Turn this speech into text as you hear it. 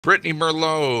Brittany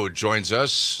Merlot joins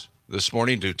us this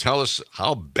morning to tell us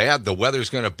how bad the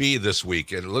weather's going to be this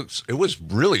week. It was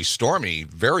really stormy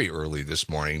very early this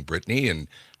morning, Brittany, and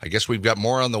I guess we've got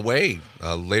more on the way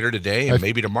later today and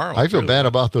maybe tomorrow. I feel bad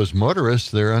about those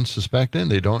motorists. They're unsuspecting.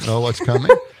 They don't know what's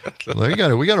coming. we got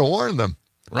to warn them.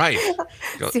 Right.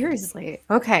 Seriously.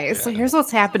 Okay, so here's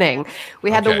what's happening.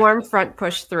 We had the warm front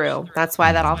push through. That's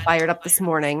why that all fired up this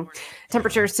morning.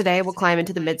 Temperatures today will climb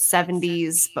into the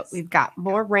mid-70s, but we've got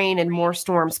more rain and more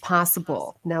storms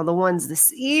possible. Now, the ones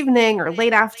this evening or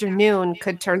late afternoon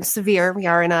could turn severe. We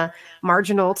are in a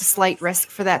marginal to slight risk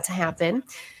for that to happen.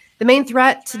 The main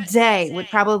threat today would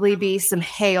probably be some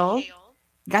hail,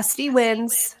 gusty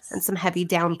winds, and some heavy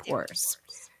downpours.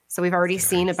 So we've already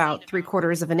seen about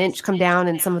 3/4 of an inch come down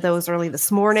in some of those early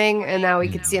this morning, and now we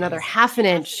could see another 1/2 an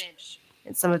inch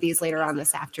in some of these later on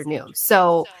this afternoon.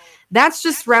 So that's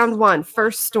just round one,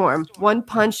 first storm, one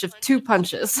punch of two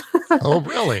punches. Oh,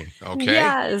 really? Okay.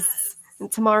 Yes.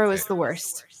 And tomorrow is the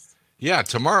worst. Yeah,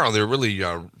 tomorrow they're really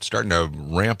starting to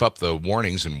ramp up the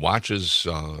warnings and watches,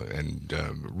 and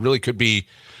really could be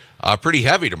pretty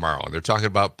heavy tomorrow. They're talking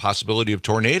about possibility of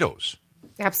tornadoes.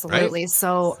 Absolutely. Right?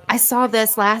 So I saw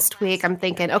this last week. I'm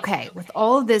thinking, okay, with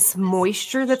all of this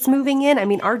moisture that's moving in, I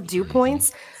mean, our dew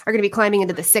points are going to be climbing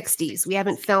into the 60s. We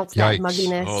haven't felt that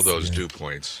mugginess. Oh, those dew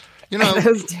points. You know,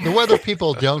 the weather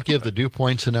people don't give the dew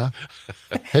points enough.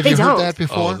 Have you heard that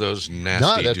before? Oh, those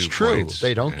nasty that's dew true. points.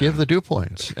 They don't give the dew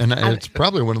points. And it's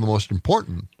probably one of the most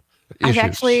important issues. I've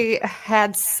actually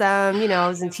had some, I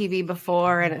was in TV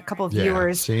before, and a couple of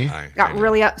viewers got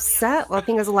really upset. Well, I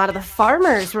think it was a lot of the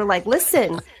farmers were like,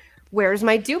 listen, where's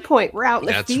my dew point? We're out in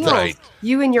the field. Right.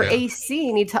 You and your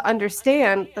AC need to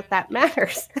understand that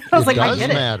matters. I was like, I get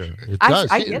it. It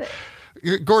does. I get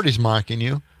it. Gordy's mocking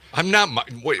you. I'm not.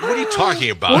 What are you talking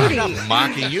about? I'm not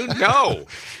mocking you. No.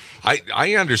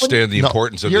 I understand the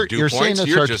importance of the dew points. You're saying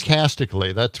it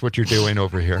sarcastically. That's what you're doing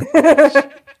over here.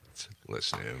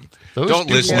 Listen to him. Don't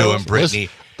listen to him, Brittany.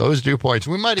 Those dew points.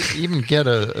 We might even get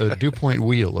a dew point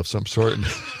wheel of some sort.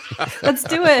 Let's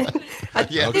do it.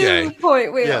 Dew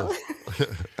point wheel. Yeah.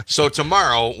 So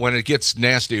tomorrow, when it gets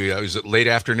nasty, is it late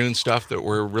afternoon stuff that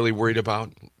we're really worried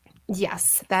about?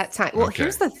 Yes, that time. Well,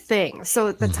 here's the thing.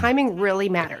 So the timing really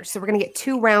matters. So we're going to get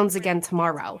 2 rounds again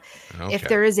tomorrow. Okay. If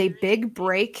there is a big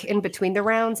break in between the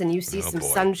rounds and you see some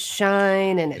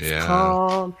sunshine and it's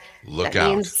calm, look out.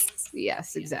 Means,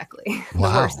 yes, exactly.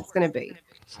 Wow. The worst it's going to be.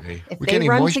 If we're they getting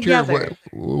run moisture. together.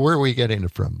 Where are we getting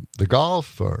it from? The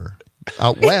Gulf or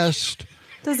out west?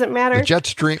 Doesn't matter. The jet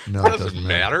stream? No, it doesn't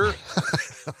matter.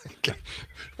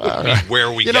 Where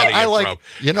are we getting it from?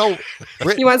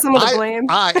 You want someone to blame?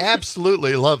 I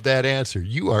absolutely love that answer.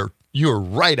 You are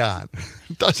right on.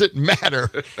 Doesn't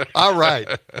matter. All right.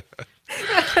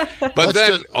 But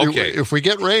then, if we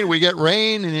get rain, we get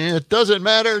rain, and it doesn't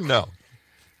matter. No.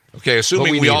 Okay,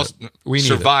 assuming we all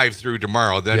survive it. through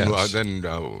tomorrow, then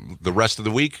the rest of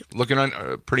the week looking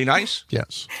on pretty nice.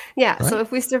 Yes. Yeah. Right? So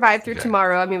if we survive through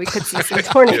tomorrow, I mean, we could see some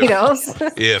tornadoes.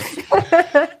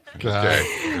 It's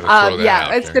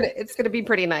gonna be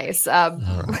pretty nice.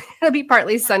 It'll be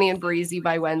partly sunny and breezy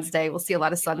by Wednesday. We'll see a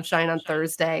lot of sunshine on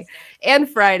Thursday and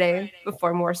Friday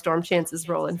before more storm chances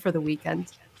roll in for the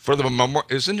weekend. For the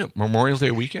isn't it Memorial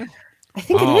Day weekend? I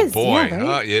think it is. Oh boy, yeah,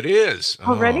 right? It is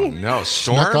already. No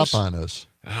storms snuck up on us.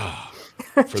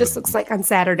 Just looks like on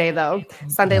Saturday though.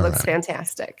 Sunday looks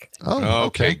fantastic. Oh,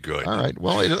 okay, good. All right.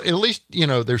 Well, at least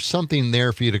there's something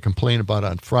there for you to complain about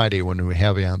on Friday when we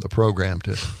have you on the program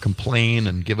to complain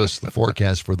and give us the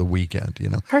forecast for the weekend.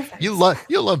 Perfect. You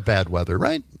love bad weather,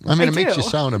 right? I mean, it makes you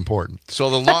sound important. So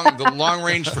the long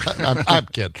range for I'm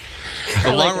kidding.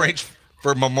 The long range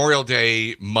for Memorial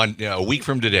Day, a week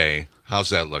from today. How's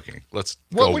that looking? Let's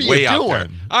go way out there.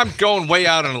 I'm going way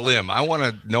out on a limb. I want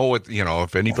to know what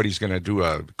if anybody's going to do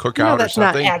a cookout or something. That's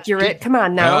not accurate. Come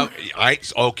on now.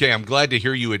 Okay, I'm glad to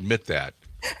hear you admit that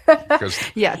because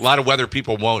a lot of weather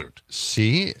people won't.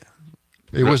 See,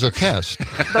 it was a test.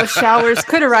 Those showers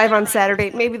could arrive on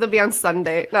Saturday. Maybe they'll be on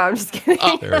Sunday. No, I'm just kidding.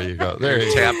 Oh, there you go. There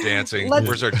you tap dancing.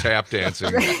 Where's our tap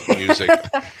dancing music?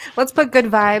 Let's put good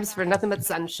vibes for nothing but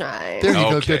sunshine. There you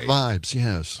go. Good vibes.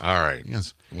 Yes. All right.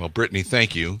 Yes. Well, Brittany,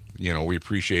 thank you. We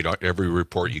appreciate every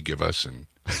report you give us, and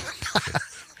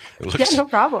no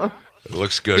problem. It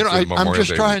looks good. I'm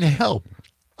just trying to help.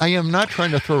 I am not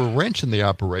trying to throw a wrench in the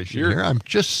operation here. I'm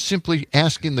just simply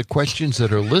asking the questions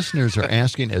that our listeners are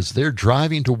asking as they're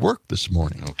driving to work this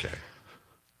morning. Okay.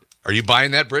 Are you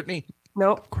buying that, Brittany?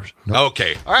 Nope. Of course. Nope.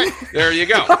 Okay. All right. There you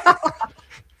go.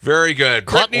 Very good.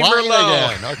 Brittany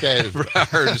Merlot, okay.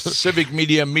 Our Civic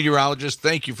Media meteorologist.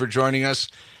 Thank you for joining us.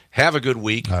 Have a good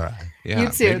week. All right. Yeah, you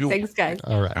too. Thanks, guys.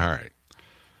 All right. All right.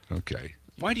 Okay.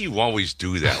 Why do you always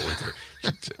do that with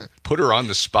her? Put her on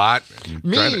the spot.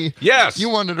 Me? Yes. You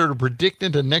wanted her to predict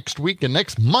into next week and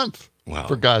next month. Well,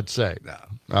 for God's sake. No.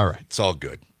 All right. It's all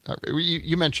good.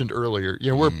 You mentioned earlier,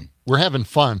 we're having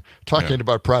fun talking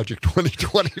about Project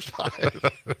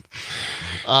 2025.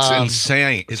 It's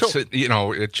insane. It's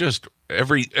it just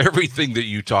everything that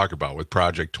you talk about with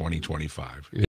Project 2025.